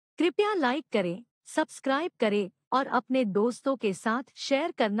कृपया लाइक करें, सब्सक्राइब करें और अपने दोस्तों के साथ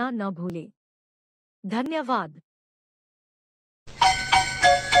शेयर करना न भूलें। धन्यवाद।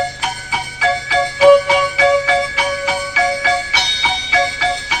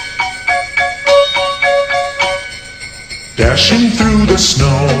 Dashing through the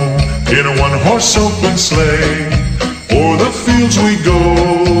snow in a one-horse open sleigh, o'er the fields we go,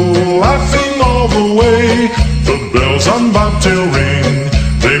 laughing all the way. The bells on bobtail ring,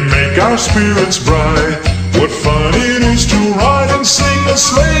 they make our spirits bright. What fun it is to ride and sing a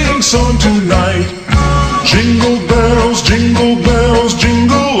sleighing song tonight. Jingle bells,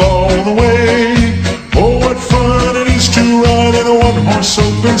 jingle all the way. Oh, what fun it is to ride in a one-horse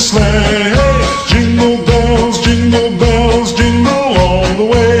open sleigh. Jingle bells, jingle all the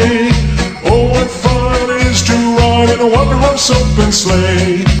way. Oh, what fun it is to ride in a one-horse open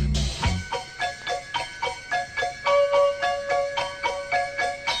sleigh.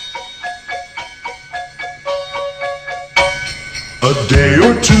 A day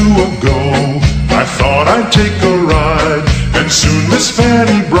or two ago, I thought I'd take a ride, and soon Miss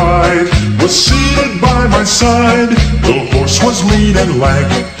Fanny Bright was seated by my side. The horse was lean and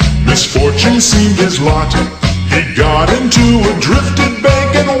lank, Misfortune seemed his lot. He got into a drifted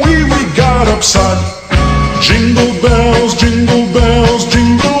bank, and we got upset. Jingle bells,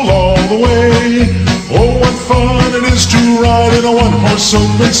 jingle all the way. Oh, what fun it is to ride in a one-horse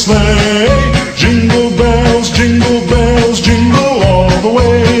open sleigh. Jingle bells, jingle all the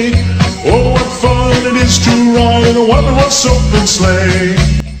way. Oh, what fun it is to ride in a one-horse open sleigh.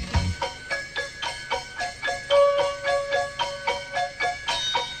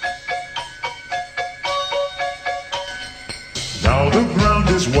 Now the ground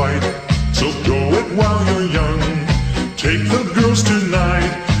is white, so go it while you're young. Take the girls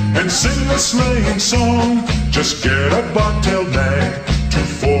tonight and sing a sleighing song. Just get a bobtailed nag,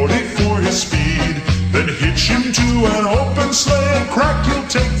 240 for his speed. Then hitch him to an open sleigh and crack, you'll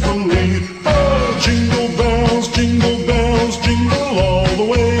take the lead. Oh, jingle bells, jingle all the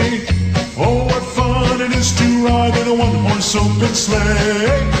way. Oh, what fun it is to ride in a one-horse open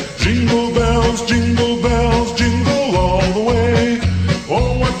sleigh. Jingle bells, jingle all the way.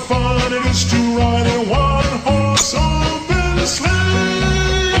 Oh, what fun it is to ride